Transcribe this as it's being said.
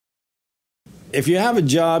If you have a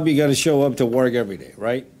job, you got to show up to work every day,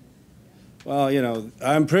 right? Well, you know,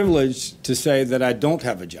 I'm privileged to say that I don't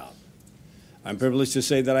have a job. I'm privileged to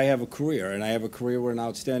say that I have a career, and I have a career with an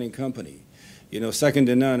outstanding company. You know, second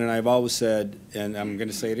to none, and I've always said, and I'm going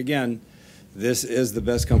to say it again, this is the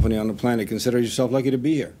best company on the planet. Consider yourself lucky to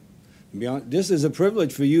be here. This is a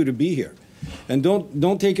privilege for you to be here. And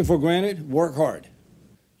don't take it for granted. Work hard.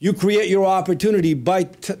 You create your opportunity by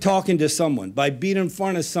talking to someone, by being in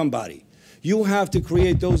front of somebody. You have to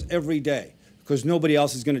create those every day because nobody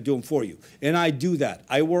else is going to do them for you. And I do that.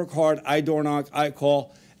 I work hard, I door knock, I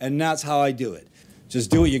call, and that's how I do it. Just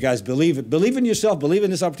do it, you guys. Believe it. Believe in yourself. Believe in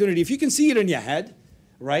this opportunity. If you can see it in your head,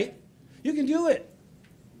 right, you can do it.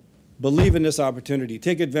 Believe in this opportunity.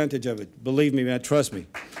 Take advantage of it. Believe me, man. Trust me.